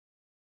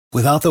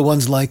Without the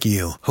ones like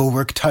you, who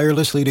work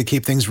tirelessly to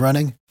keep things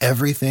running,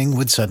 everything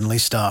would suddenly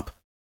stop.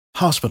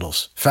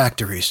 Hospitals,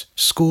 factories,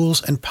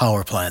 schools, and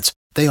power plants,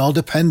 they all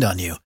depend on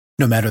you.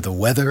 No matter the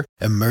weather,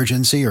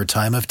 emergency, or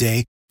time of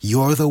day,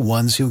 you're the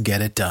ones who get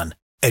it done.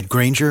 At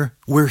Grainger,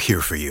 we're here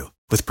for you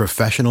with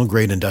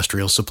professional-grade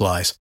industrial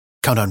supplies.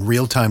 Count on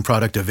real-time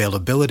product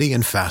availability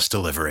and fast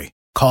delivery.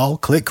 Call,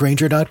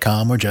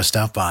 clickgrainger.com, or just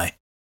stop by.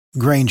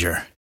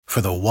 Grainger, for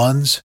the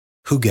ones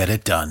who get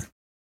it done.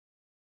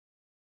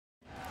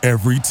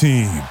 Every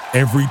team,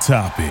 every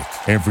topic,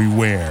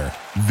 everywhere.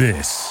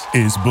 This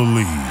is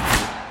Believe.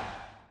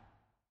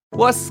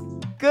 What's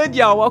good,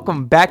 y'all?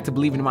 Welcome back to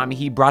Believe in the Miami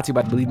Heat, brought to you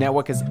by the Believe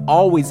Network. As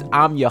always,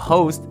 I'm your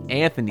host,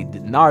 Anthony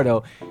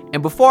DiNardo.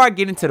 And before I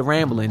get into the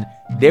rambling,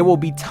 there will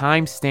be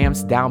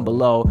timestamps down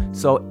below.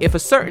 So if a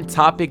certain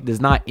topic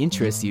does not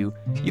interest you,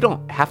 you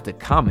don't have to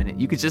comment it.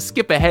 You can just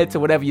skip ahead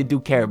to whatever you do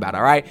care about,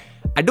 all right?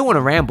 I do want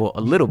to ramble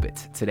a little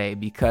bit today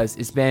because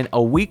it's been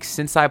a week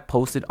since I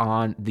posted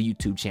on the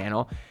YouTube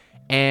channel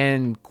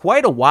and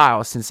quite a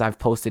while since I've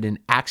posted an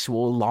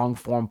actual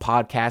long-form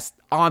podcast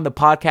on the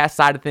podcast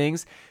side of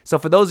things. So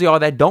for those of y'all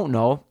that don't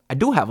know, I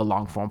do have a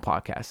long-form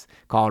podcast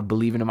called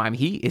Believe in the Miami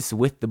Heat. It's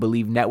with the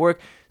Believe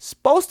Network,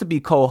 supposed to be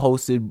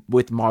co-hosted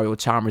with Mario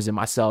Chalmers and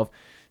myself.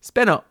 It's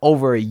been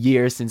over a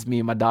year since me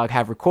and my dog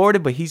have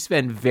recorded, but he's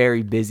been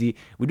very busy.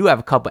 We do have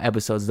a couple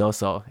episodes though,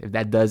 so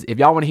if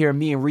y'all want to hear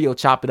me and Rio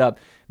chop it up,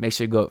 make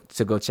sure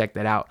to go check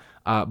that out.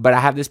 But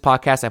I have this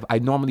podcast. I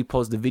normally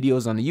post the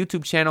videos on the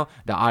YouTube channel,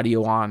 the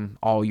audio on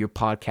all your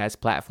podcast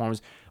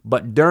platforms.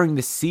 But during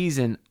the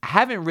season, I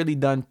haven't really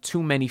done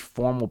too many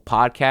formal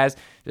podcasts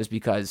just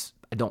because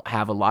I don't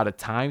have a lot of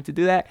time to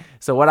do that.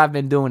 So what I've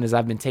been doing is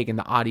I've been taking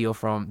the audio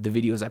from the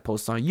videos I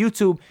post on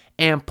YouTube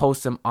and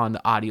post them on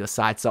the audio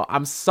side. So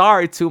I'm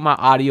sorry to my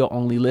audio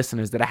only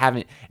listeners that I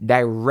haven't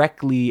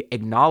directly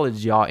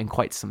acknowledged y'all in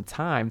quite some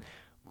time,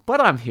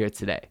 but I'm here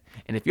today.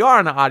 And if you are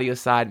on the audio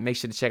side, make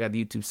sure to check out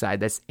the YouTube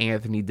side. That's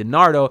Anthony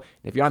DiNardo. And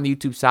if you're on the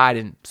YouTube side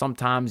and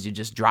sometimes you're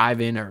just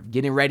driving or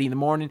getting ready in the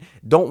morning,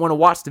 don't want to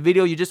watch the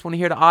video, you just want to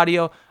hear the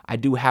audio, I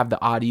do have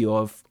the audio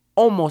of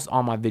almost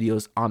all my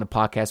videos on the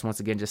podcast. Once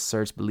again, just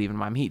search Believe in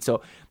Miami Heat.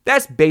 So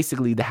that's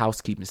basically the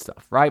housekeeping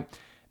stuff, right?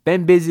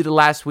 Been busy the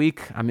last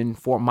week. I'm in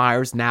Fort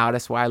Myers now.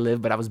 That's where I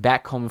live. But I was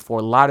back home in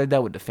Fort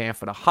Lauderdale with the fam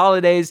for the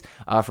holidays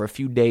for a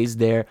few days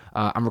there.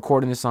 I'm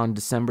recording this on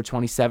December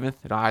 27th.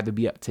 It'll either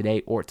be up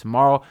today or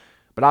tomorrow.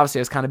 But obviously,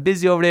 I was kind of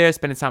busy over there,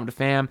 spending time with the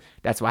fam.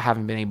 That's why I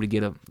haven't been able to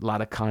get a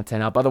lot of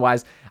content up.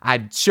 Otherwise,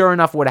 I sure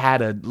enough would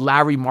have had a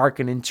Larry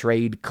Markkinen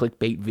trade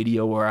clickbait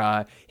video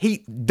or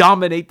Heat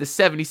dominate the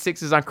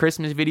 76ers on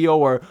Christmas video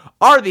or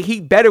are the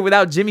Heat better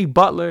without Jimmy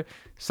Butler?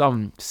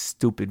 Some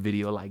stupid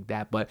video like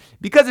that. But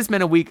because it's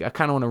been a week, I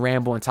kind of want to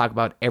ramble and talk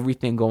about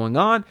everything going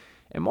on.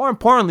 And more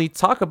importantly,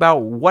 talk about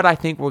what I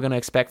think we're going to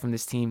expect from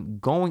this team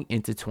going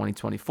into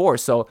 2024.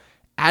 So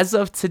as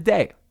of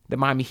today, the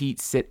Miami Heat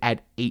sit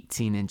at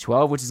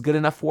 18-12, which is good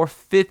enough for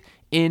fifth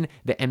in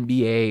the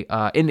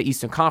NBA, in the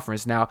Eastern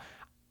Conference. Now,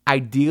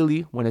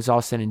 ideally, when it's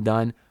all said and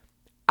done,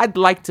 I'd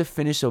like to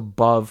finish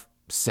above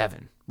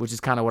 7, which is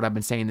kind of what I've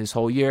been saying this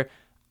whole year.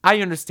 I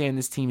understand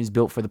this team is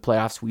built for the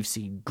playoffs. We've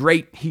seen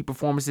great Heat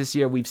performances this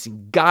year. We've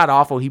seen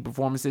god-awful Heat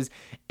performances,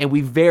 and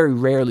we've very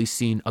rarely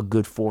seen a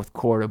good fourth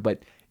quarter,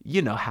 but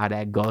you know how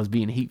that goes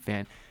being a Heat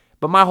fan.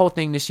 But my whole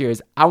thing this year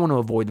is I want to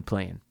avoid the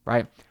play-in,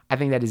 right? I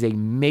think that is a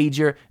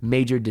major,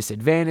 major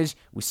disadvantage.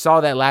 We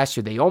saw that last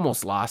year. They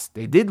almost lost.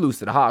 They did lose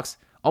to the Hawks,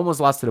 almost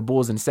lost to the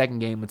Bulls in the second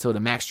game until the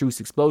Max Strus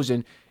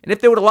explosion. And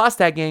if they would have lost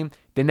that game,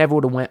 they never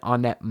would have went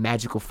on that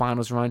magical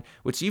finals run,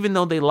 which even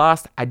though they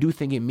lost, I do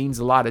think it means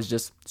a lot as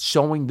just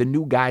showing the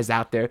new guys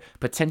out there,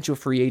 potential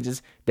free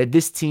agents, that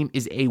this team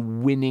is a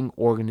winning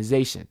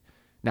organization.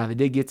 Now, they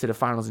did get to the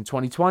finals in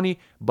 2020,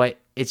 but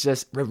it's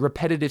just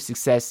repetitive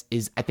success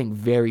is, I think,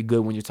 very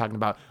good when you're talking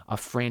about a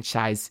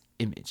franchise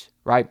image,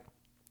 right?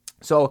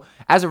 So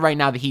as of right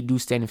now, the Heat do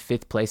stand in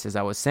 5th place, as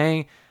I was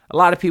saying. A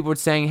lot of people are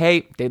saying,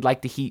 hey, they'd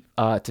like the Heat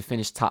to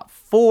finish top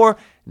 4.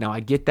 Now,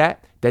 I get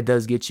that. That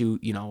does get you,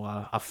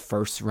 a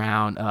first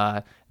round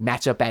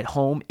matchup at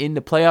home in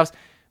the playoffs.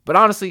 But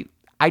honestly,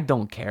 I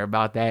don't care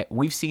about that.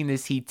 We've seen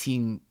this Heat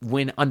team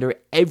win under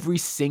every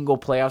single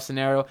playoff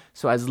scenario.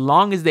 So as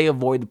long as they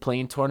avoid the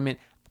play-in tournament,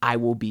 I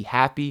will be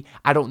happy.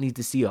 I don't need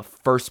to see a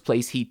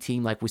first-place Heat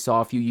team like we saw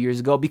a few years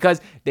ago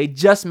because they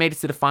just made it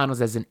to the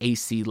finals as an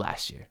AC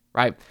last year,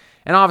 right?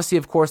 And obviously,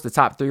 of course, the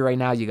top 3 right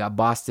now, you got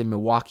Boston,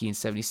 Milwaukee, and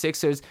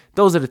 76ers.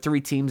 Those are the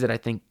 3 teams that I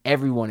think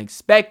everyone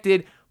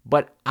expected,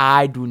 but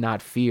I do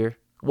not fear.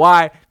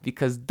 Why?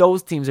 Because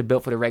those teams are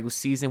built for the regular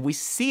season. We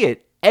see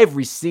it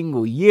every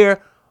single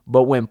year,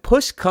 but when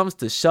push comes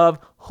to shove,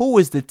 who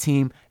is the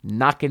team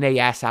knocking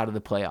their ass out of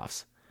the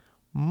playoffs?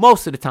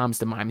 Most of the time, it's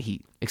the Miami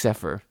Heat, except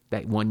for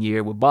that one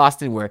year with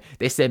Boston where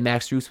they said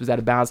Max Strus was out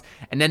of bounds,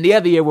 and then the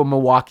other year where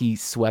Milwaukee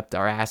swept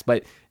our ass.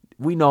 But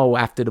we know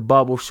after the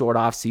bubble, short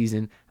off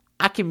season,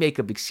 I can make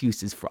up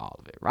excuses for all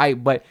of it,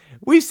 right? But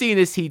we've seen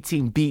this Heat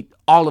team beat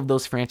all of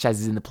those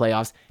franchises in the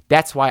playoffs.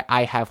 That's why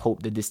I have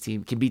hope that this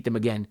team can beat them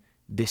again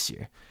this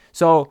year.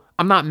 So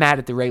I'm not mad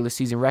at the regular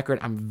season record.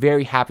 I'm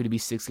very happy to be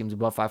 6 games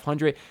above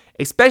 500,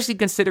 especially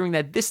considering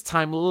that this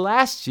time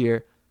last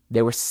year,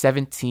 they were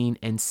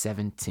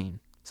 17-17.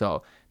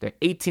 So they're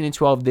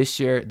 18-12 this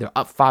year. They're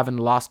up 5 in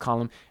the loss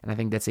column, and I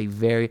think that's a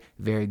very,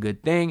 very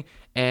good thing.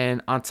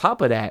 And on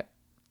top of that,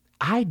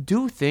 I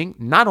do think,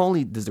 not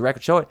only does the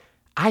record show it,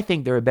 I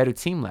think they're a better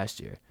team last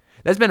year.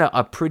 That's been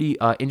a pretty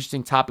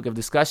interesting topic of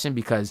discussion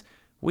because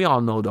we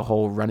all know the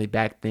whole run it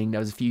back thing that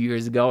was a few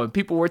years ago, and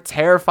people were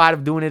terrified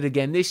of doing it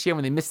again this year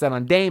when they missed out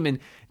on Dame, and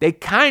they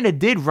kind of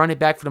did run it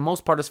back for the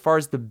most part as far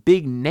as the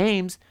big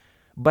names,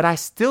 but I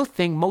still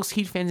think most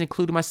Heat fans,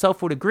 including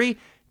myself, would agree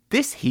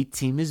this Heat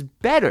team is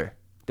better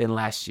than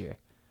last year.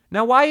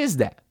 Now, why is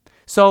that?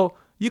 So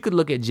you could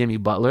look at Jimmy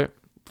Butler,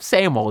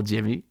 same old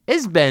Jimmy.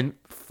 It's been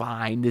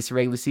fine this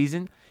regular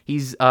season.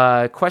 He's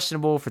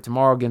questionable for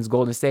tomorrow against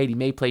Golden State. He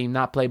may play, he may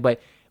not play,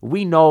 but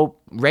we know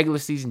regular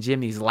season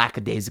Jimmy is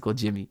lackadaisical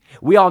Jimmy.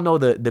 We all know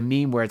the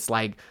meme where it's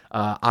like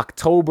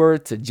October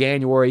to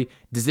January.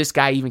 Does this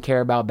guy even care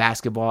about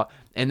basketball?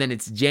 And then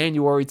it's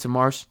January to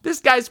March. This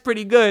guy's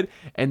pretty good.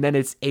 And then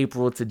it's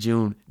April to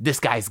June. This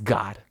guy's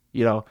God.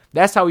 You know,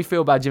 that's how we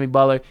feel about Jimmy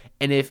Butler.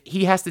 And if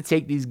he has to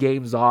take these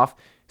games off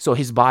so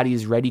his body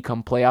is ready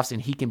come playoffs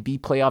and he can be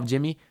playoff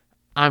Jimmy,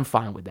 I'm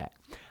fine with that.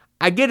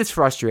 I get it's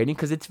frustrating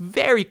because it's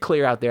very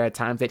clear out there at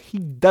times that he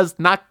does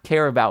not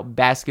care about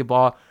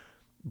basketball.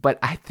 But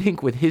I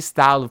think with his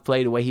style of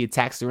play, the way he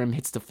attacks the rim,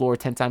 hits the floor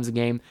 10 times a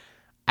game,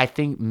 I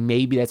think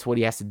maybe that's what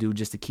he has to do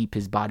just to keep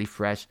his body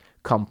fresh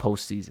come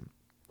postseason.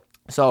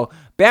 So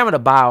Bam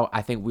Adebayo,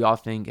 I think we all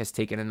think, has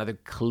taken another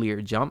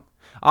clear jump.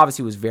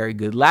 Obviously, was very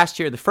good last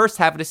year. The first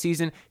half of the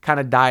season kind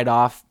of died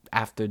off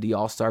after the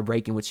All-Star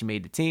break in which he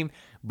made the team.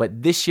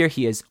 But this year,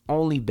 he has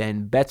only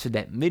been better.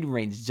 That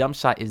mid-range jump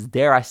shot is,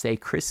 dare I say,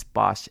 Chris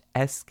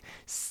Bosh-esque,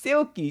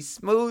 silky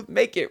smooth,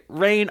 make it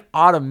rain,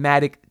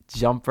 automatic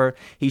jumper.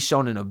 He's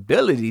shown an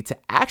ability to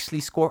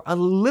actually score a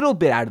little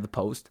bit out of the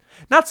post.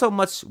 Not so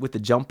much with the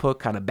jump hook,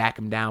 kind of back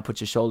him down,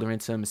 put your shoulder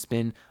into him,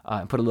 spin,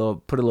 and put a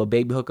little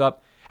baby hook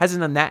up.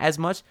 Hasn't done that as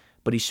much,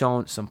 but he's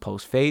shown some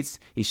post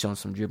fades. He's shown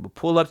some dribble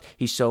pull-ups.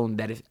 He's shown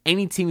that if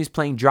any team is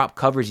playing drop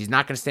coverage, he's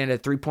not going to stand at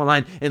the three-point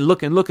line and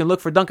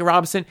look for Duncan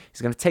Robinson. He's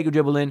going to take a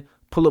dribble in,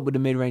 pull up with the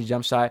mid-range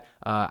jump shot.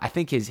 I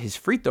think his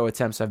free throw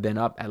attempts have been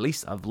up, at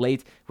least of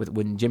late,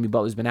 when Jimmy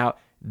Butler's been out.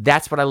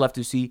 That's what I love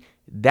to see.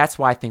 That's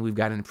why I think we've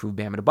got an improved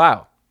Bam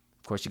Adebayo.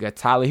 Of course, you got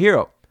Tyler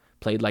Hero.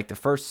 Played like the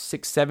first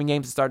 6-7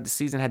 games to start the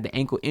season, had the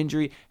ankle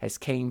injury, has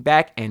came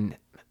back, and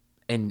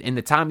in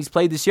the time he's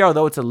played this year,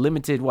 although it's a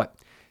limited,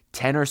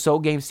 10 or so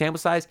game sample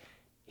size,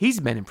 he's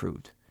been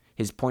improved.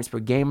 His points per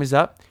game is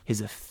up. His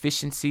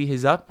efficiency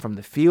is up from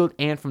the field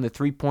and from the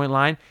three-point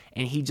line,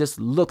 and he just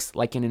looks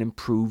like an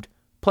improved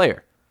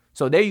player.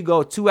 So there you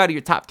go. 2 out of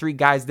your top 3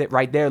 guys that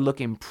right there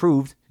look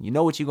improved. You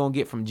know what you're going to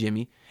get from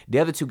Jimmy. The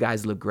other 2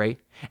 guys look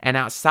great. And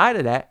outside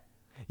of that,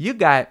 you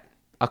got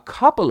a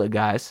couple of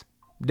guys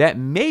that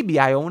maybe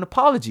I owe an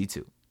apology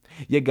to.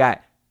 You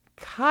got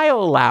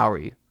Kyle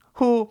Lowry,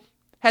 who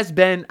has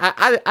been,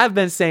 I've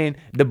been saying,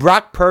 the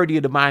Brock Purdy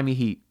of the Miami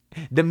Heat.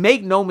 The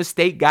make no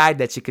mistake guy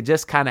that you could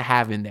just kind of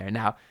have in there.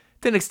 Now,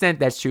 to an extent,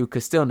 that's true,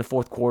 because still in the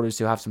fourth quarters,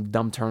 he'll have some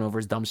dumb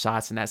turnovers, dumb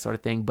shots, and that sort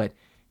of thing. But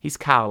he's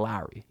Kyle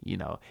Lowry, you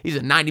know. He's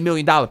a $90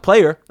 million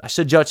player. I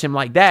should judge him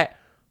like that.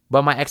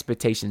 But my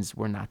expectations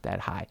were not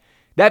that high.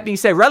 That being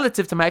said,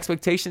 relative to my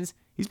expectations,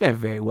 he's been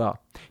very well.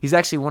 He's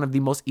actually one of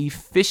the most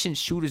efficient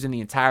shooters in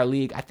the entire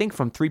league. I think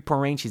from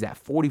three-point range, he's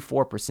at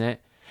 44%.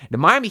 The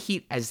Miami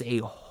Heat as a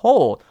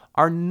whole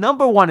are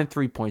number 1 in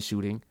three-point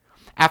shooting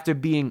after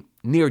being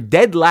near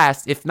dead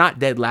last, if not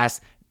dead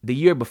last, the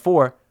year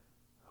before,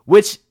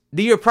 which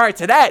the year prior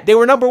to that, they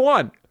were number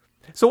 1.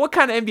 So what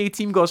kind of NBA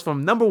team goes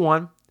from number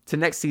 1 to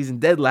next season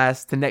dead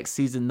last to next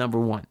season number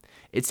 1?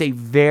 It's a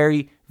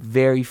very,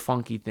 very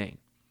funky thing.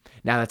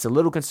 Now, that's a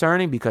little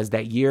concerning because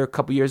that year, a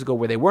couple years ago,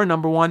 where they were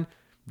number 1,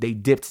 they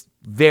dipped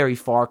very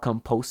far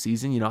come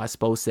postseason. You know, I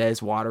suppose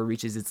says water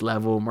reaches its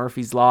level,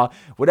 Murphy's Law,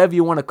 whatever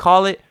you want to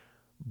call it.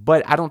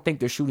 But I don't think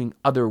they're shooting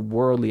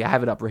otherworldly. I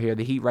have it up right here.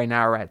 The Heat right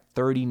now are at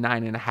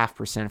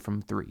 39.5%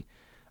 from 3.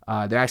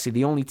 They're actually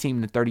the only team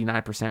in the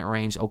 39%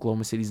 range.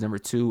 Oklahoma City's number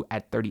 2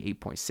 at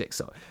 38.6.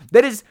 So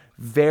that is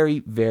very,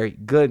 very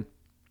good.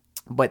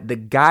 But the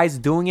guys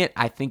doing it,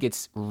 I think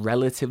it's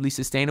relatively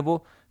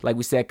sustainable. Like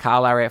we said,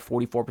 Kyle Lowry at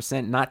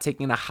 44%, not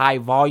taking a high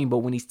volume, but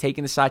when he's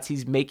taking the shots,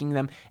 he's making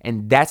them.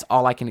 And that's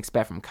all I can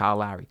expect from Kyle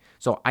Lowry.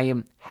 So I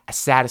am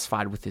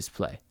satisfied with his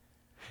play.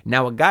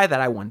 Now, a guy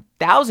that I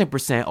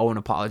 1,000% owe an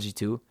apology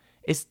to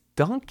is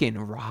Duncan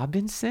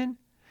Robinson.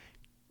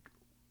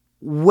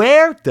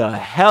 Where the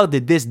hell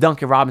did this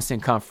Duncan Robinson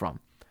come from?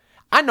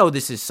 I know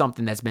this is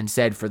something that's been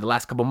said for the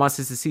last couple months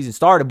since the season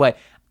started, but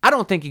I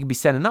don't think it can be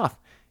said enough.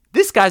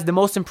 This guy's the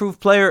most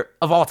improved player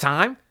of all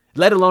time,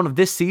 let alone of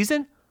this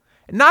season.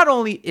 Not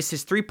only is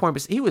his three-point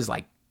percent, he was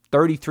like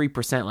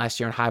 33% last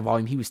year in high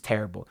volume. He was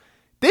terrible.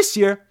 This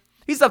year,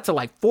 he's up to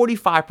like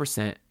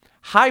 45%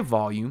 high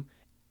volume.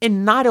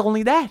 And not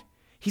only that,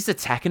 he's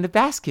attacking the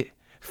basket.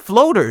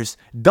 Floaters,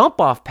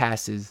 dump-off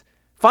passes,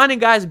 finding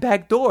guys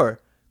back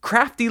door,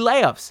 crafty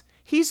layups.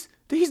 He's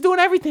doing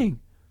everything.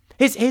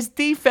 His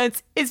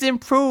defense is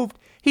improved.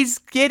 He's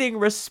getting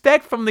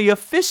respect from the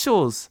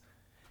officials.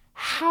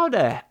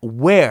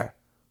 Where?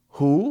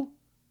 Who?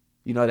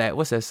 You know that,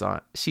 what's that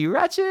song? She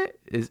Ratchet?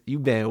 You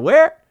been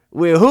where?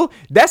 With who?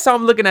 That's how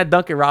I'm looking at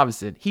Duncan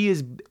Robinson. He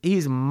is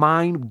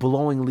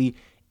mind-blowingly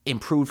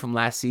improved from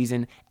last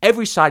season.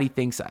 Every shot he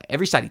takes,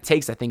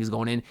 I think, is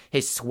going in.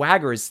 His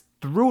swagger is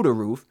through the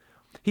roof.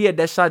 He had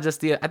that shot I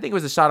think it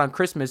was a shot on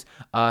Christmas.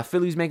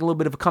 Philly's making a little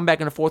bit of a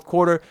comeback in the fourth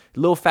quarter.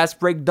 Little fast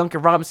break.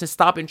 Duncan Robinson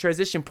stop in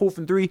transition, pull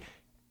from three,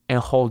 and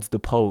holds the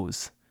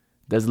pose.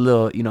 Does a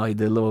little,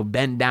 the little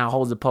bend down,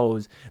 holds the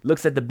pose,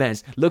 looks at the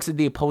bench, looks at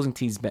the opposing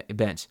team's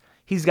bench.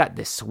 He's got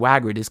this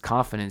swagger, this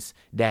confidence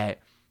that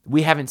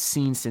we haven't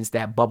seen since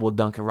that bubble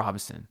Duncan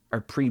Robinson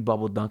or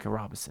pre-bubble Duncan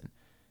Robinson.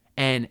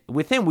 And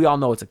with him, we all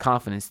know it's a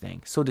confidence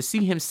thing. So to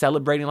see him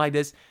celebrating like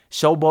this,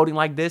 showboating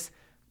like this,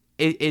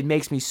 it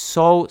makes me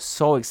so,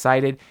 so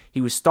excited. He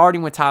was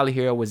starting when Tyler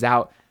Hero was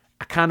out.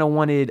 I kind of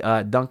wanted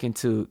Duncan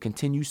to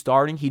continue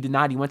starting. He did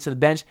not. He went to the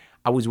bench.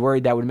 I was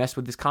worried that would mess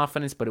with his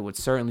confidence, but it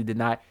certainly did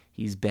not.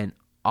 He's been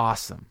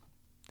awesome.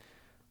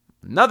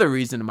 Another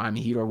reason the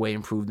Miami Heat are way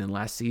improved than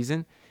last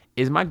season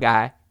is my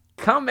guy,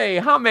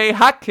 Jaime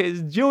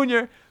Jaquez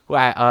Jr., who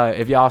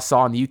if y'all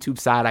saw on the YouTube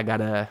side,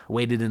 I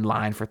waited in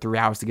line for 3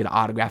 hours to get an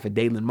autograph at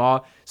Dadeland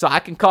Mall. So I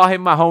can call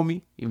him my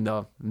homie, even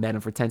though I met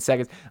him for 10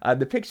 seconds.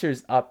 The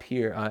picture's up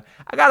here.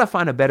 I got to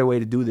find a better way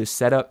to do this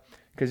setup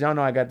because y'all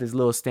know I got this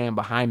little stand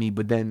behind me,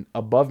 but then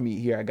above me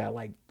here, I got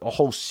like a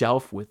whole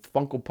shelf with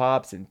Funko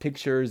Pops and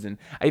pictures, and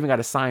I even got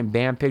a signed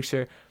Bam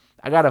picture.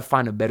 I got to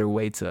find a better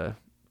way to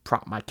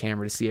prop my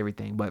camera to see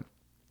everything. But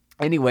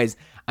anyways,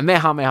 I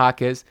met Jaime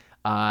Jaquez.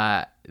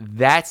 I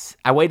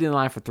waited in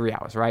line for 3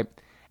 hours, right?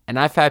 And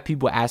I've had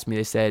people ask me,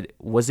 they said,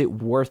 was it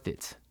worth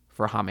it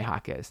for Jaime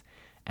Jaquez?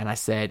 And I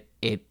said,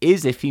 it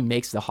is if he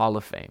makes the Hall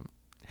of Fame.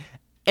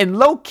 And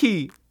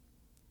low-key,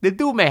 the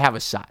dude may have a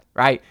shot,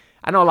 right?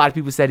 I know a lot of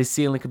people said his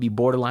ceiling could be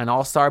borderline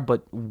all-star,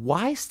 but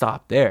why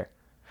stop there?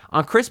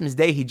 On Christmas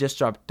Day, he just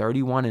dropped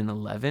 31 and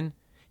 11.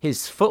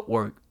 His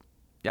footwork,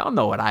 y'all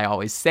know what I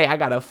always say. I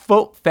got a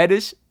foot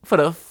fetish for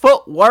the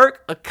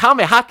footwork of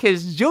Jaime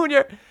Jaquez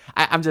Jr.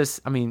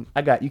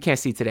 You can't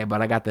see today,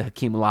 but I got the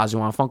Hakeem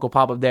Olajuwon Funko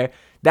Pop up there.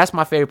 That's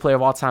my favorite player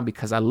of all time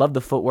because I love the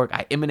footwork.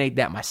 I emanate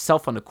that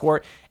myself on the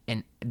court.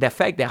 And the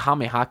fact that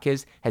Jaime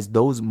Jaquez has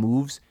those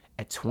moves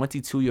at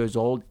 22 years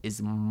old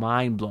is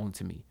mind-blowing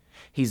to me.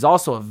 He's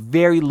also a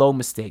very low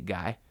mistake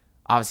guy.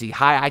 Obviously,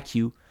 high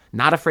IQ,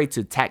 not afraid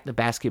to attack the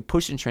basket,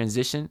 push in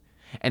transition.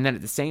 And then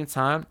at the same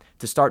time,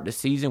 to start the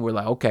season, we're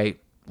like, okay,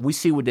 we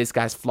see what this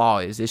guy's flaw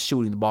is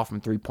shooting the ball from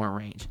three-point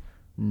range.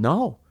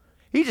 No.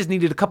 He just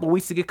needed a couple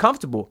weeks to get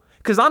comfortable.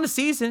 Because on the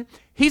season,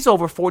 he's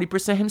over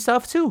 40%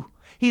 himself too.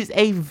 He's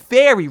a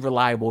very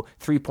reliable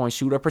three-point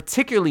shooter,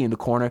 particularly in the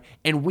corner,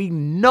 and we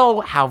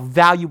know how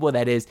valuable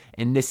that is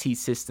in this Heat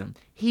system.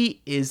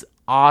 He is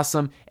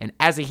awesome, and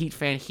as a Heat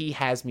fan, he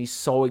has me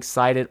so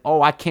excited.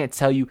 Oh, I can't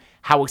tell you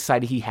how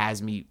excited he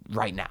has me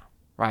right now,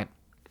 right?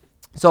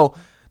 So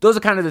those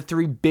are kind of the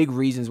three big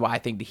reasons why I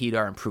think the Heat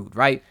are improved,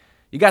 right?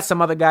 You got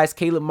some other guys.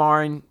 Caleb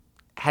Martin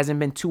hasn't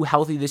been too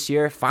healthy this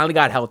year. Finally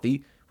got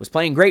healthy. Was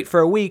playing great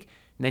for a week,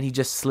 and then he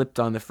just slipped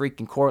on the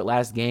freaking court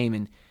last game,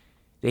 and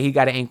he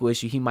got an ankle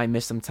issue. He might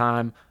miss some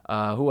time.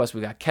 Who else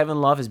we got? Kevin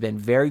Love has been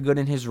very good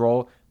in his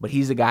role, but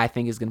he's a guy I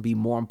think is going to be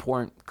more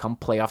important come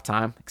playoff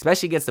time,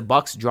 especially against the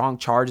Bucks, drawing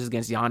charges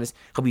against Giannis.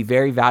 He'll be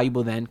very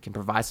valuable then, can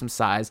provide some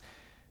size.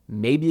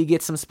 Maybe you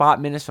get some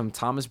spot minutes from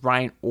Thomas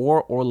Bryant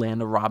or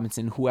Orlando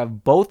Robinson, who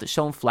have both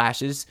shown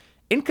flashes,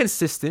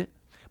 inconsistent,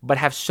 but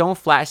have shown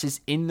flashes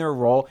in their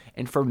role.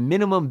 And for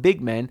minimum big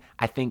men,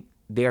 I think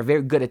they are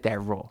very good at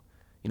that role.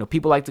 You know,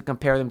 people like to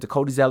compare them to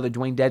Cody Zeller,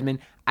 Dwayne Dedmon.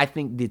 I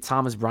think the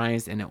Thomas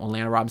Bryant and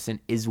Orlando Robinson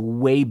is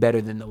way better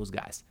than those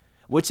guys,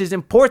 which is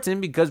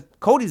important because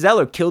Cody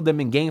Zeller killed them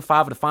in Game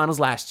 5 of the Finals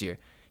last year.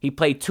 He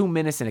played 2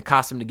 minutes and it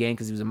cost him the game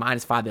because he was a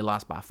 -5. They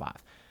lost by 5.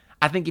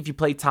 I think if you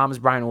play Thomas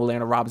Bryant or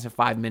Orlando Robinson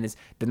 5 minutes,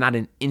 they're not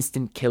an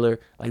instant killer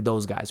like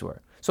those guys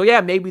were. So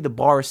yeah, maybe the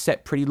bar is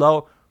set pretty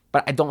low,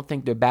 but I don't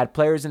think they're bad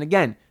players. And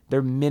again,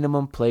 they're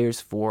minimum players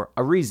for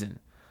a reason.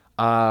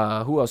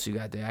 Who else you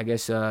got there? I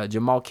guess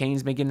Jamal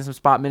Cain's been getting some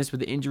spot minutes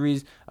with the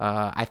injuries.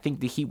 I think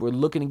the Heat were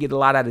looking to get a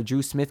lot out of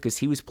Drew Smith because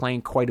he was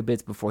playing quite a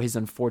bit before his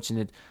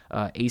unfortunate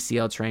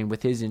ACL train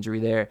with his injury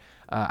there.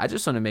 I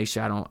just want to make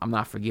sure I'm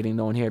not forgetting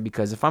no one here,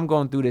 because if I'm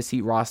going through this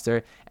Heat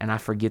roster and I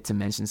forget to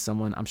mention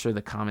someone, I'm sure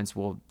the comments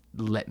will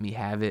let me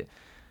have it.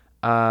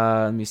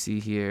 Let me see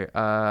here.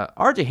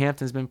 RJ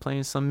Hampton's been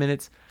playing some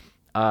minutes.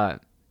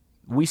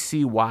 We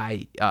see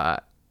why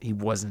he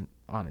wasn't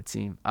on a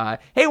team.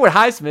 Haywood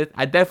Highsmith,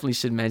 I definitely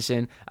should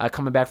mention,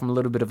 coming back from a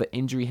little bit of an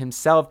injury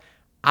himself.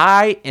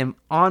 I am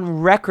on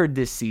record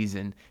this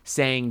season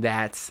saying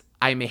that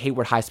I am a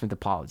Haywood Highsmith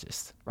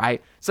apologist,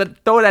 right? So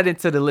throw that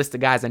into the list of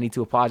guys I need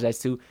to apologize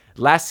to.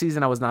 Last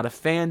season, I was not a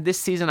fan. This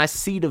season, I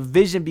see the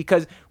vision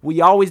because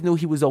we always knew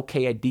he was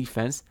okay at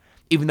defense,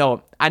 even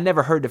though I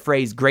never heard the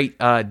phrase great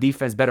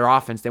defense, better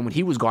offense than when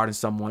he was guarding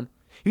someone.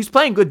 He was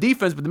playing good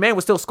defense, but the man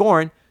was still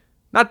scoring.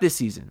 Not this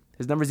season.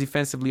 His numbers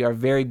defensively are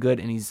very good,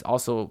 and he's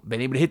also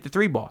been able to hit the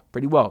 3 ball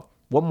pretty well.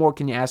 What more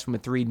can you ask from a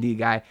 3D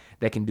guy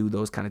that can do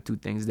those kind of 2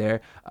 things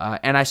there?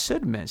 And I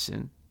should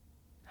mention,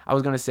 I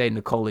was going to say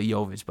Nikola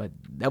Jovic, but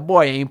that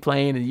boy ain't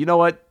playing, and you know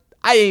what?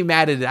 I ain't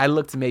mad at it. I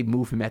look to maybe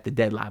move him at the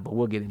deadline, but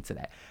we'll get into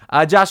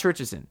that. Josh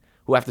Richardson,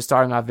 who after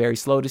starting off very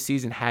slow this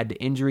season, had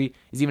the injury.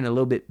 He's even a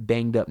little bit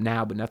banged up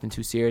now, but nothing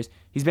too serious.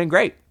 He's been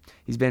great.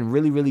 He's been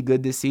really, really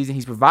good this season.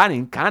 He's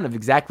providing kind of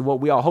exactly what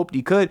we all hoped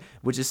he could,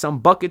 which is some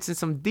buckets and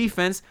some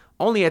defense,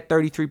 only at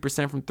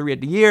 33% from 3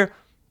 at the year,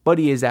 but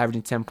he is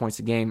averaging 10 points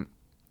a game.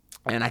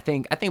 And I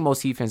think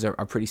most Heat fans are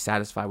pretty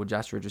satisfied with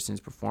Josh Richardson's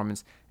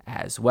performance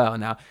as well.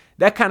 Now,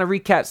 that kind of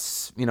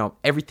recaps,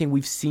 everything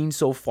we've seen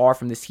so far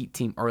from this Heat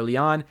team early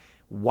on,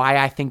 why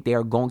I think they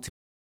are going to.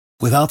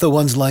 Without the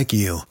ones like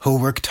you, who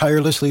work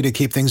tirelessly to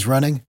keep things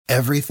running,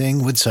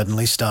 everything would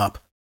suddenly stop.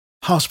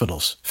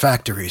 Hospitals,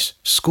 factories,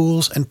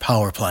 schools, and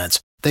power plants,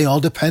 they all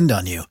depend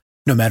on you.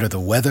 No matter the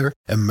weather,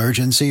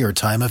 emergency, or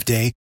time of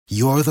day,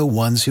 you're the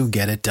ones who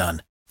get it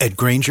done. At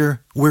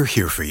Grainger, we're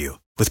here for you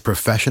with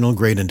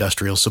professional-grade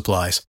industrial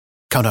supplies.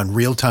 Count on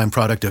real-time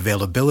product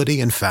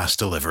availability and fast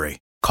delivery.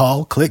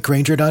 Call, click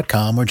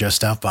Grainger.com, or just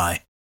stop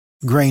by.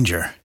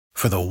 Grainger,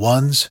 for the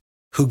ones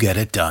who get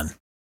it done.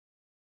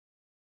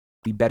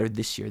 Be better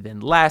this year than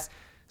last.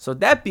 So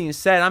that being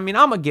said, I'm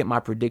going to get my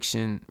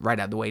prediction right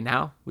out of the way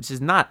now, which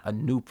is not a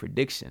new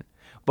prediction.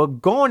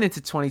 But going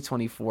into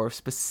 2024,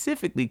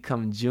 specifically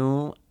come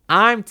June,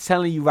 I'm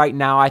telling you right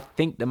now, I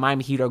think the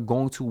Miami Heat are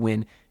going to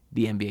win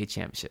the NBA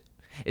championship.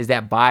 Is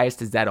that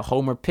biased? Is that a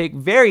homer pick?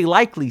 Very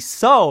likely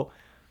so.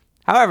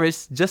 However,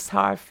 it's just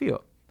how I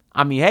feel.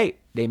 Hey,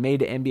 they made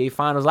the NBA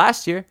Finals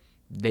last year.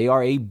 They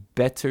are a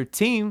better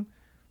team.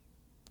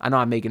 I know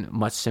I'm making it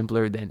much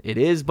simpler than it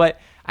is, but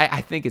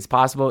I think it's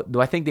possible. Do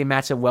I think they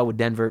match up well with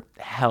Denver?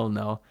 Hell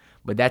no.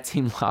 But that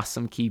team lost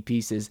some key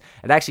pieces.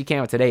 It actually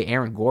came out today.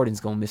 Aaron Gordon's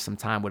going to miss some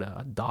time with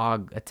a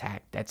dog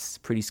attack. That's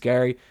pretty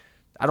scary.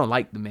 I don't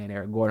like the man,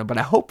 Aaron Gordon, but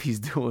I hope he's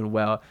doing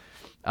well.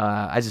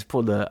 I just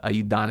pulled a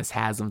Udonis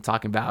Haslem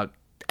talking about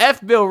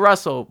F Bill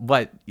Russell,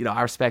 but,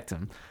 I respect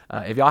him.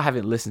 If y'all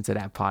haven't listened to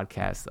that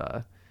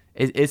podcast,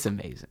 it's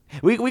amazing.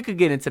 We could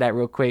get into that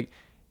real quick.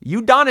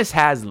 Udonis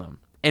Haslem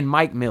and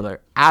Mike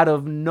Miller, out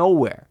of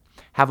nowhere,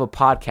 have a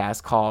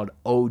podcast called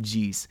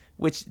OGs,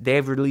 which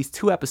they've released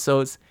 2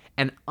 episodes,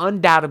 and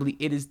undoubtedly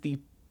it is the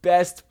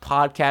best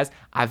podcast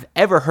I've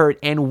ever heard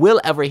and will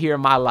ever hear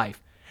in my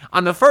life.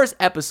 On the first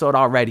episode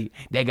already,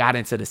 they got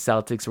into the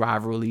Celtics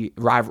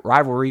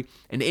rivalry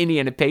and the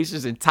Indiana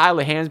Pacers and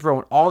Tyler Hansbrough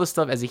and all the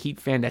stuff as a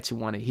Heat fan that you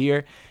want to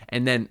hear.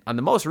 And then on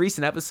the most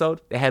recent episode,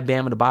 they had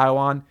Bam Adebayo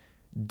on.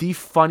 The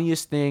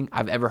funniest thing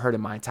I've ever heard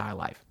in my entire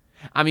life.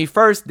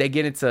 First, they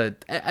get into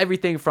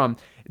everything from,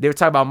 they were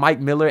talking about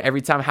Mike Miller.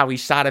 Every time how he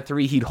shot a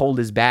 3, he'd hold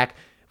his back,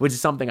 which is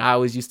something I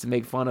always used to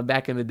make fun of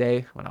back in the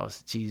day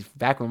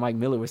back when Mike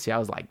Miller was here, I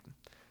was like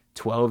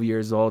 13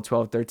 years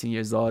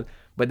old.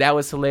 But that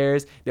was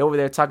hilarious. They over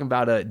there talking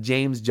about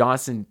James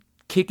Johnson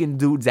kicking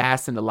dude's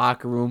ass in the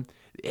locker room,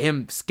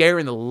 him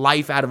scaring the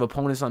life out of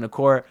opponents on the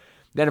court.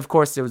 Then, of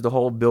course, there was the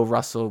whole Bill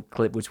Russell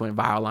clip, which went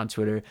viral on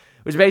Twitter,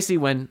 which basically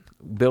when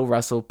Bill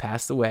Russell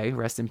passed away,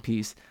 rest in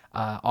peace,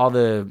 all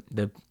the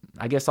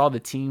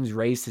teams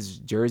raised his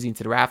jersey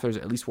into the rafters,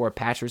 or at least wore a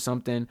patch or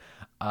something.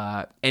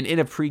 And in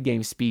a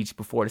pregame speech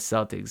before the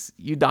Celtics,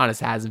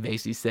 Udonis Haslem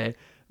basically said,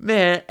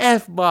 "Man,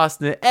 F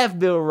Boston, F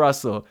Bill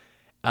Russell."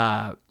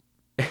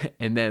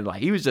 And then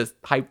he was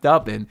just hyped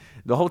up, and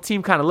the whole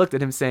team kind of looked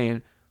at him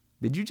saying,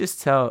 "Did you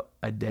just tell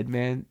a dead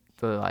man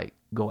to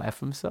go F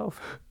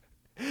himself?"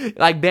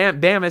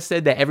 Bam has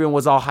said that everyone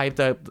was all hyped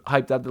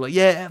up. They're like,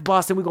 "Yeah, F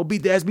Boston, we gonna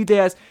beat their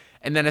ass."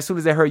 And then as soon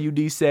as they heard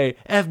UD say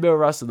F Bill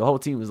Russell, the whole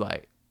team was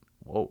like,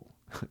 "Whoa,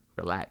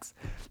 relax."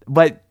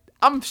 But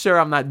I'm sure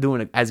I'm not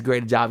doing as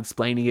great a job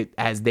explaining it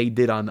as they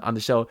did on the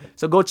show.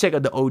 So go check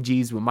out the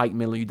OGs with Mike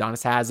Miller,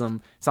 Udonis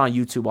Haslem. It's on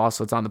YouTube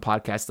also. It's on the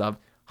podcast stuff.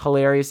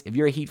 Hilarious. If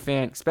you're a Heat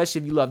fan, especially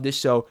if you love this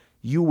show,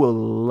 you will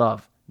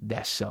love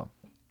that show.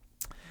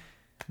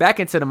 Back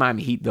into the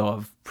Miami Heat, though,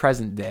 of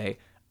present day.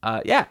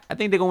 I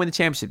think they're going to win the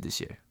championship this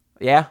year.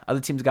 Yeah, other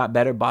teams got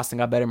better. Boston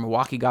got better.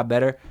 Milwaukee got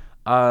better.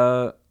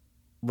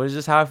 But it's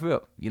just how I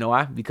feel. You know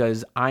why?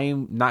 Because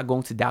I'm not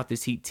going to doubt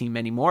this Heat team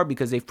anymore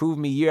because they've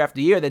proven me year after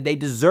year that they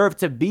deserve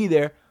to be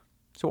there.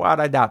 So why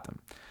would I doubt them?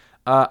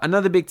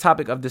 Another big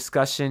topic of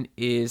discussion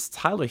is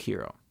Tyler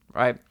Herro,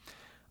 right?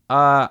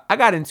 I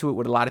got into it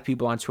with a lot of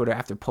people on Twitter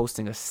after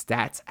posting a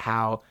stat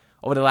how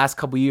over the last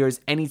couple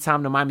years,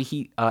 anytime the Miami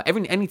Heat,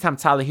 anytime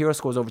Tyler Herro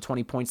scores over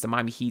 20 points, the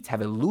Miami Heat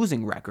have a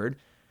losing record.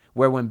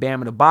 Where when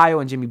Bam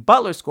Adebayo and Jimmy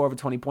Butler score over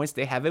 20 points,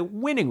 they have a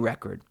winning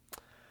record.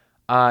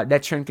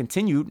 That trend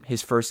continued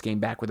his first game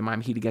back with the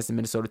Miami Heat against the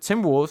Minnesota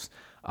Timberwolves,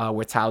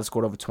 where Tyler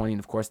scored over 20, and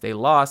of course they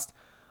lost.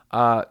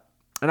 And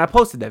I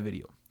posted that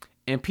video,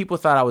 and people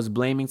thought I was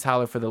blaming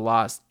Tyler for the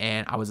loss,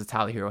 and I was a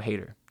Tyler Herro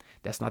hater.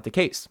 That's not the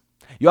case.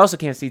 You also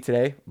can't see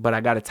today, but I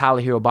got a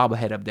Tyler Herro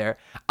bobblehead up there.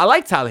 I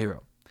like Tyler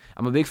Herro.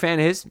 I'm a big fan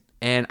of his,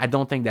 and I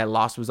don't think that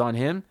loss was on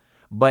him.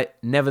 But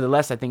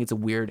nevertheless, I think it's a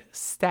weird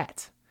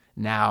stat.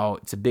 Now,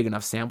 it's a big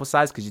enough sample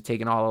size because you're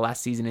taking all of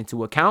last season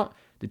into account.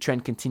 The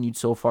trend continued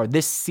so far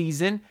this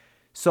season.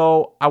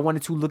 So I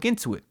wanted to look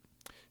into it.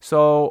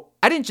 So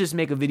I didn't just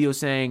make a video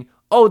saying,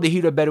 oh, the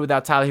Heat are better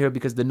without Tyler Hero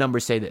because the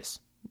numbers say this.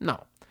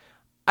 No.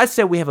 I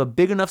said we have a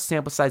big enough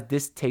sample size.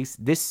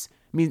 This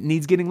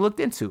needs getting looked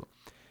into.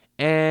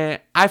 And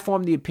I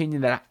formed the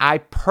opinion that I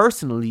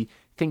personally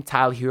think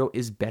Tyler Hero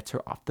is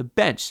better off the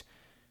bench.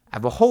 I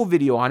have a whole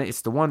video on it.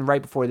 It's the one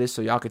right before this,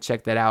 so y'all could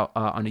check that out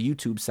on the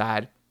YouTube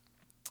side.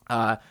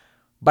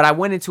 But I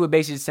went into it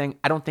basically saying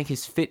I don't think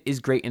his fit is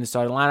great in the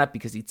starting lineup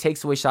because he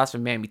takes away shots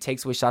from Bam, he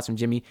takes away shots from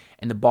Jimmy,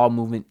 and the ball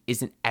movement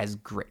isn't as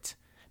great.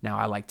 Now,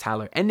 I like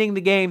Tyler ending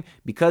the game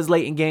because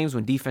late in games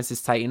when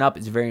defenses tighten up,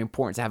 it's very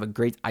important to have a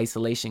great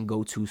isolation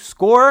go-to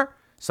scorer,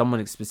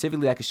 someone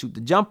specifically that can shoot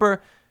the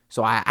jumper.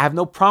 So I have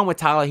no problem with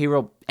Tyler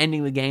Hero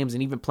ending the games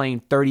and even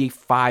playing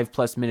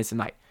 35-plus minutes a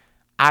night.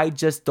 I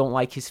just don't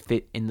like his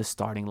fit in the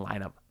starting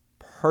lineup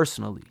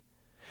personally.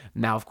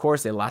 Now, of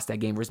course, they lost that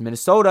game versus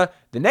Minnesota.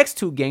 The next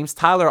two games,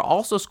 Tyler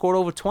also scored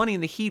over 20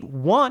 and the Heat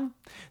won.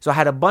 So I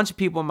had a bunch of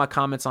people in my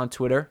comments on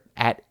Twitter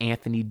at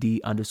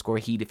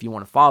AnthonyD_Heat if you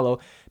want to follow,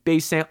 basically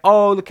saying,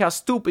 oh, look how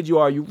stupid you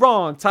are. You're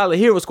wrong. Tyler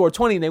Hero scored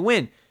 20 and they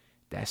win.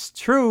 That's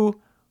true,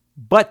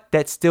 but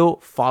that still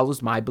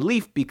follows my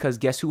belief because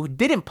guess who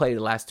didn't play the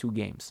last two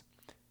games?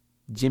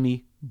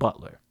 Jimmy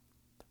Butler.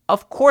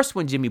 Of course,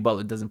 when Jimmy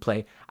Butler doesn't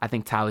play, I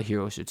think Tyler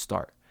Hero should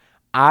start.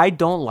 I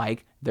don't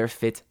like their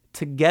fit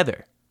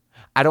together.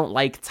 I don't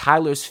like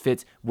Tyler's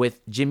fit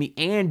with Jimmy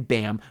and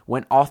Bam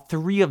when all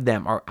three of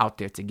them are out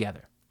there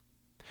together.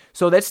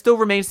 So that still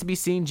remains to be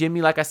seen.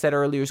 Jimmy, like I said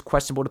earlier, is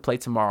questionable to play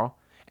tomorrow.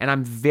 And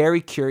I'm very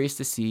curious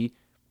to see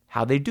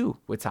how they do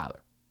with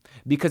Tyler.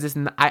 Because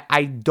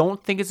I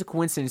don't think it's a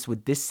coincidence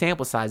with this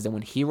sample size that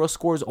when Hero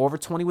scores over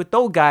 20 with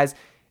those guys,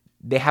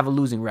 they have a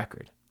losing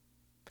record.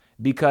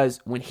 Because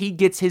when he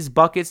gets his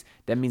buckets,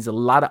 that means a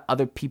lot of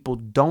other people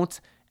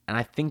don't. And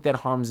I think that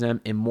harms them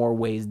in more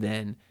ways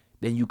than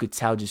you could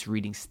tell just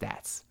reading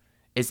stats.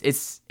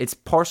 It's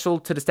partial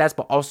to the stats,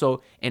 but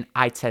also an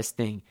eye test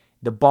thing.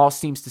 The ball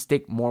seems to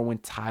stick more when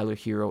Tyler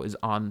Hero is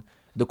on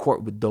the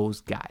court with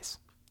those guys.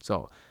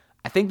 So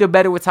I think they're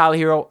better with Tyler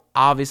Hero.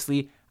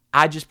 Obviously,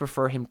 I just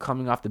prefer him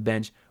coming off the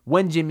bench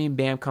when Jimmy and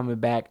Bam coming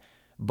back.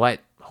 But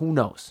who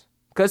knows?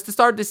 Because to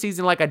start the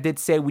season, like I did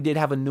say, we did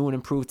have a new and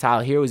improved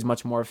Tyler Hero. He's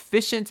much more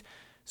efficient.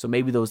 So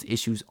maybe those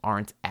issues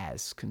aren't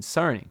as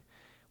concerning.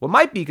 What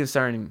might be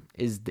concerning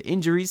is the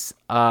injuries.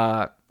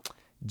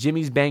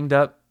 Jimmy's banged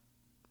up.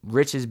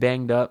 Rich is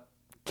banged up.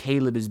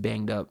 Caleb is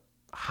banged up.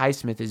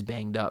 Highsmith is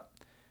banged up.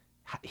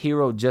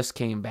 Hero just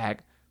came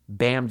back.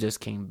 Bam just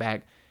came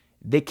back.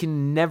 They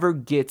can never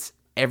get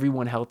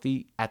everyone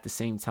healthy at the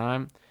same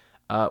time,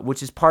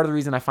 which is part of the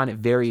reason I find it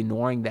very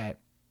annoying that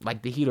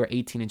like the Heat are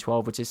 18 and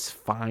 12, which is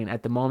fine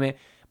at the moment.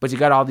 But you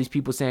got all these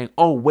people saying,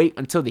 oh, wait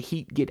until the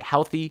Heat get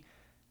healthy.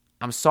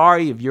 I'm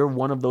sorry if you're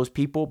one of those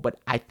people, but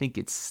I think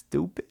it's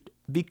stupid.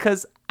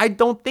 Because I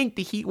don't think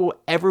the Heat will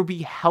ever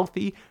be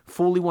healthy,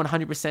 fully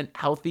 100%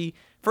 healthy.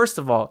 First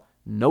of all,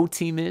 no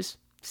team is.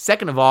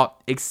 Second of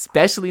all,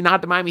 especially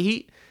not the Miami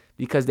Heat,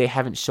 because they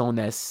haven't shown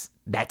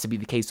that to be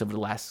the case over the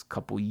last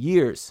couple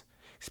years.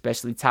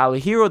 Especially Tyler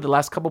Hero, the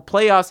last couple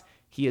playoffs,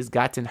 he has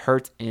gotten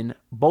hurt in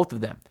both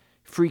of them.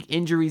 Freak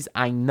injuries,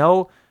 I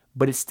know,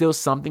 but it's still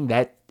something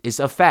that is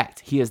a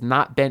fact. He has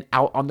not been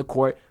out on the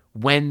court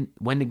when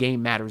the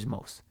game matters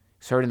most.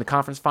 He was hurt in the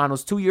conference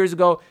finals 2 years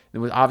ago,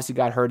 and obviously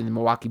got hurt in the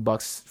Milwaukee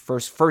Bucks'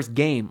 first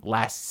game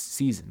last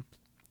season.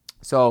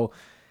 So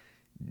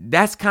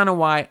that's kind of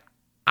why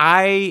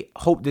I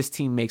hope this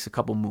team makes a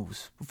couple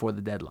moves before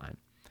the deadline.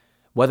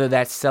 Whether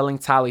that's selling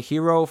Tyler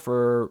Hero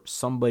for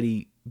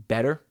somebody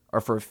better or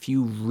for a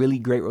few really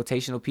great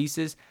rotational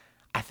pieces,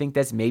 I think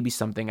that's maybe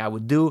something I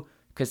would do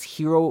because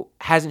Hero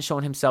hasn't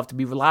shown himself to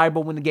be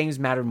reliable when the games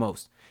matter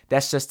most.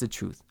 That's just the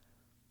truth.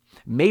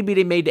 Maybe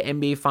they made the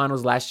NBA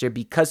Finals last year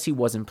because he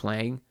wasn't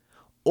playing,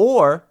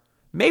 or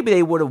maybe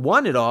they would have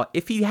won it all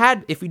if he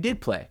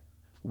did play.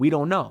 We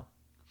don't know.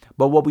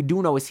 But what we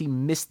do know is he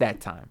missed that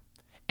time.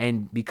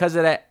 And because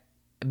of that,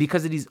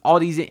 because of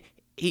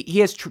he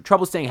has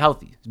trouble staying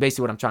healthy. Is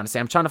basically what I'm trying to say.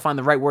 I'm trying to find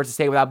the right words to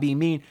say without being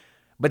mean,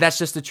 but that's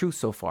just the truth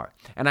so far.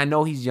 And I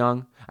know he's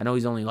young. I know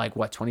he's only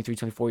 23,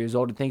 24 years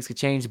old and things could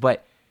change,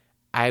 but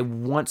I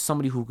want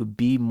somebody who could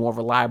be more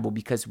reliable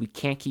because we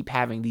can't keep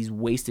having these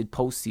wasted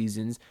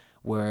postseasons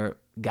where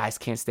guys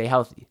can't stay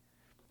healthy.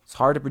 It's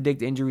hard to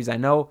predict injuries, I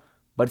know,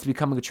 but it's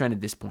becoming a trend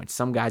at this point.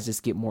 Some guys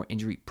just get more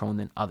injury prone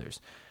than others.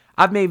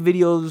 I've made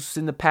videos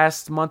in the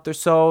past month or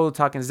so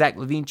talking Zach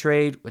LaVine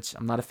trade, which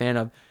I'm not a fan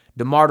of,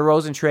 DeMar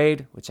DeRozan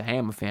trade, which I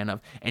am a fan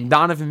of, and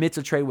Donovan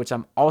Mitchell trade, which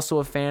I'm also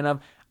a fan of.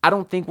 I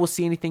don't think we'll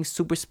see anything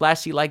super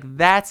splashy like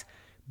that,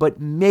 but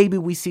maybe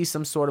we see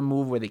some sort of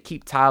move where they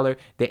keep Tyler.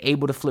 They're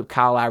able to flip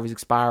Kyle Lowry's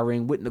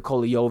expiring with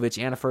Nikola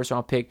Jovic and a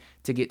first-round pick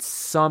to get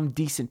some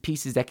decent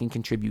pieces that can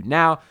contribute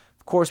now.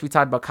 Of course, we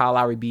talked about Kyle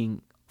Lowry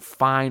being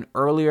fine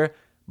earlier,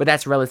 but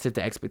that's relative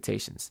to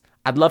expectations.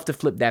 I'd love to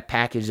flip that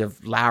package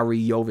of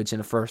Lowry, Jovic,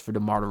 and a first for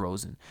DeMar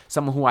DeRozan.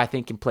 Someone who I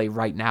think can play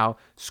right now.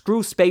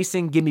 Screw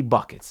spacing, give me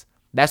buckets.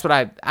 That's what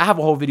I have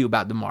a whole video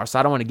about DeMar, so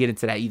I don't want to get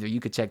into that either. You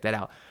could check that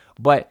out.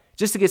 But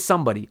just to get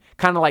somebody,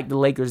 kind of like the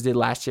Lakers did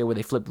last year where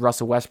they flipped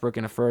Russell Westbrook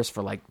in a first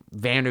for like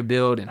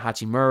Vanderbilt and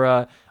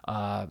Hachimura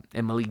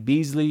and Malik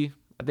Beasley,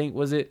 I think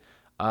was it.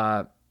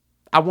 I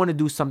want to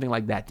do something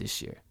like that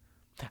this year.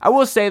 I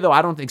will say, though,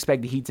 I don't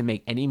expect the Heat to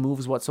make any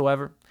moves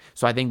whatsoever.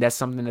 So I think that's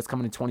something that's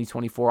coming in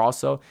 2024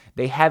 also.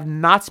 They have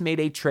not made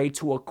a trade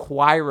to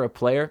acquire a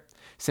player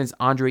since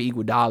Andre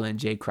Iguodala and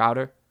Jay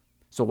Crowder.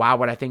 So why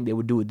would I think they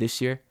would do it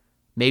this year?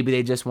 Maybe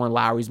they just want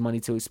Lowry's money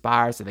to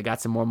expire, so they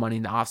got some more money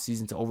in the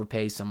offseason to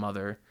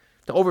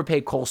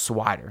overpay Cole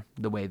Swider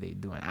the way they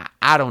do it.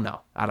 I don't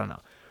know.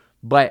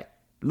 But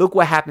look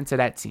what happened to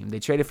that team.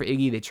 They traded for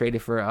Iggy. They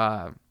traded for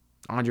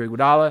Andre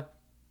Iguodala.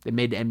 They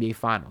made the NBA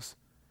Finals.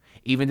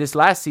 Even this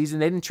last season,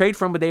 they didn't trade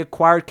for him, but they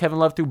acquired Kevin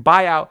Love through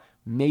buyout,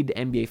 made the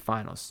NBA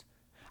Finals.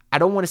 I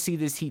don't want to see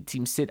this Heat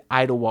team sit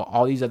idle while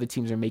all these other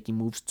teams are making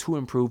moves to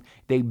improve.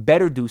 They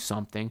better do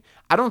something.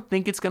 I don't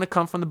think it's going to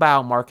come from the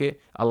buyout market.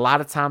 A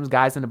lot of times,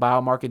 guys in the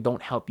buyout market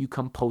don't help you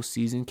come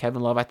postseason.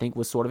 Kevin Love, I think,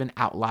 was sort of an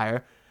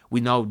outlier. We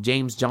know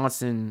James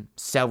Johnson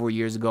several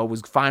years ago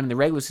was fine in the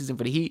regular season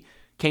for the Heat.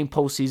 Came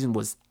postseason,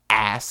 was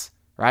ass,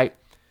 right?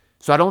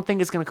 So I don't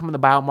think it's going to come in the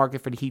buyout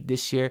market for the Heat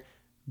this year.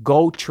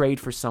 Go trade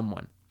for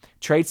someone.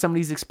 Trade some of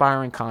these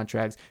expiring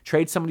contracts.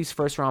 Trade some of these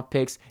first-round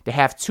picks. They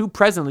have 2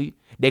 presently.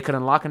 They could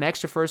unlock an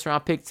extra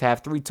first-round pick to have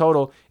 3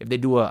 total if they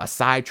do a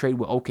side trade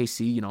with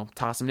OKC,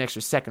 toss them an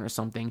extra second or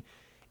something.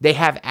 They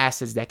have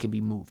assets that can be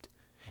moved.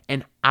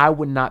 And I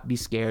would not be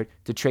scared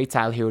to trade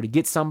Tyler Hero to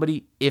get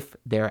somebody if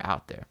they're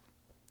out there.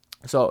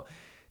 So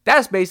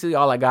that's basically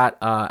all I got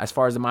as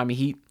far as the Miami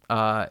Heat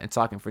and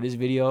talking for this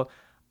video.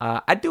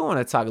 I do want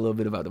to talk a little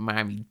bit about the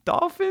Miami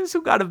Dolphins,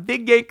 who got a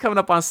big game coming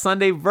up on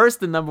Sunday versus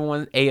the number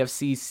 1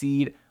 AFC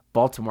seed,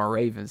 Baltimore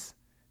Ravens.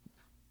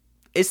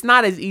 It's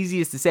not as easy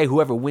as to say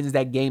whoever wins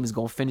that game is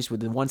going to finish with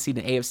the 1 seed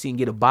in the AFC and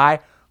get a bye,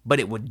 but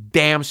it would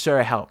damn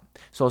sure help.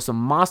 So it's a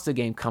monster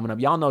game coming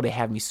up. Y'all know they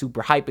have me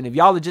super hyped. And if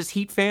y'all are just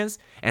Heat fans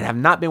and have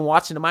not been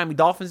watching the Miami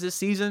Dolphins this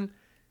season,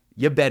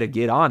 you better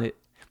get on it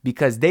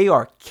because they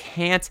are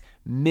can't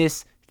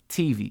miss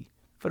TV.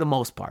 For the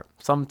most part.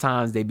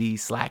 Sometimes they be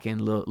slacking,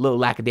 little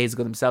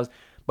lackadaisical themselves.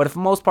 But for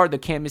the most part, they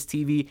can't miss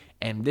TV.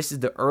 And this is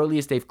the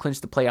earliest they've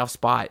clinched the playoff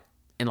spot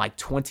in like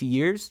 20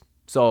 years.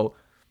 So,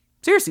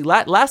 seriously,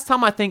 last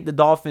time I think the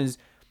Dolphins,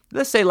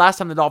 last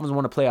time the Dolphins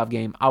won a playoff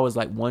game, I was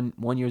like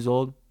one years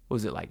old. What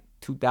was it, like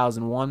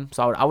 2001?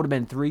 So I would have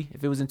been 3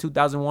 if it was in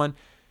 2001.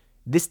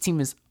 This team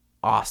is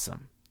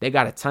awesome. They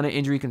got a ton of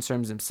injury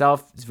concerns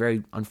themselves. It's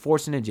very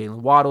unfortunate.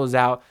 Jalen Waddle is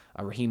out.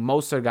 Raheem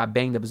Mostert got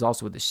banged up, is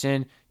also with the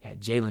shin. You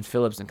had Jalen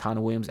Phillips and Connor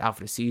Williams out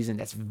for the season.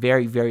 That's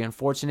very, very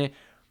unfortunate.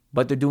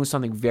 But they're doing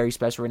something very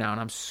special right now, and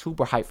I'm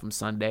super hyped from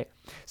Sunday.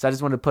 So I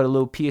just want to put a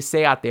little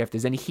PSA out there. If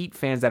there's any Heat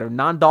fans that are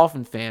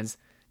non-Dolphin fans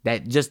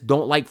that just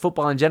don't like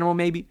football in general,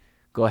 maybe,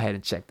 go ahead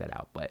and check that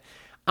out. But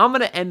I'm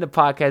going to end the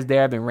podcast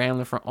there. I've been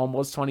rambling for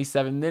almost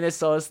 27 minutes,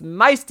 so it's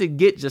nice to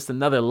get just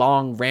another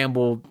long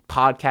ramble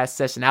podcast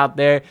session out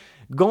there.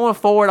 Going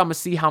forward, I'm going to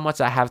see how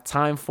much I have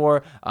time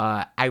for.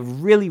 I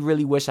really,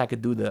 really wish I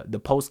could do the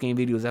post-game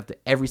videos after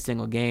every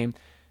single game.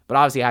 But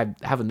obviously, I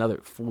have another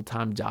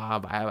full-time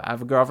job. I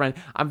have a girlfriend.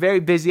 I'm very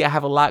busy. I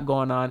have a lot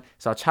going on.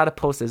 So I'll try to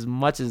post as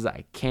much as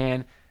I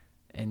can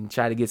and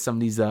try to get some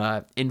of these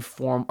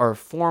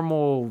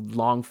formal,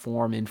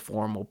 long-form,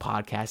 informal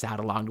podcasts out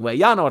along the way.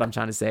 Y'all know what I'm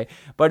trying to say.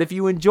 But if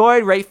you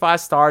enjoyed, rate 5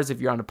 stars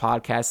if you're on the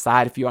podcast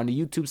side. If you're on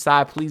the YouTube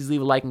side, please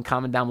leave a like and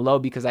comment down below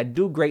because I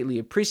do greatly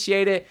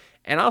appreciate it.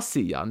 And I'll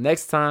see y'all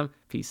next time.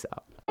 Peace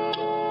out.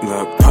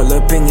 Look, pull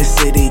up in your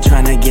city,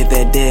 tryna get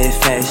that dead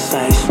face.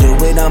 Do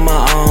it on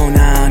my own,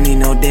 I don't need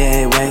no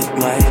dead weight.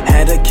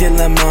 Had to kill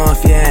him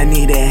off, yeah, I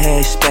need a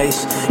head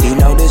space. You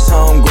know this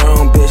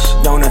homegrown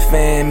bitch, don't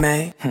offend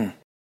me.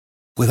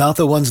 Without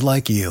the ones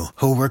like you,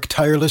 who work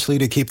tirelessly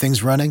to keep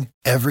things running,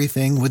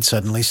 everything would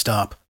suddenly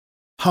stop.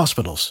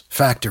 Hospitals,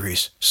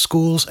 factories,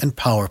 schools, and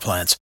power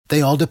plants,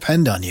 they all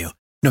depend on you.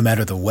 No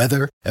matter the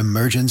weather,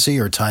 emergency,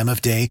 or time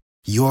of day,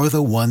 you're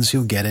the ones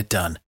who get it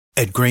done.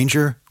 At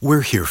Grainger,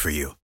 we're here for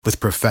you with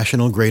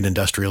professional-grade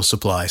industrial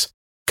supplies.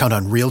 Count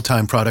on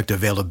real-time product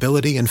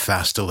availability and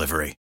fast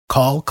delivery.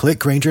 Call, click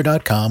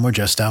Grainger.com, or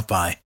just stop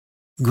by.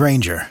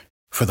 Grainger,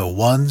 for the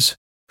ones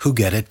who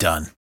get it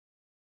done.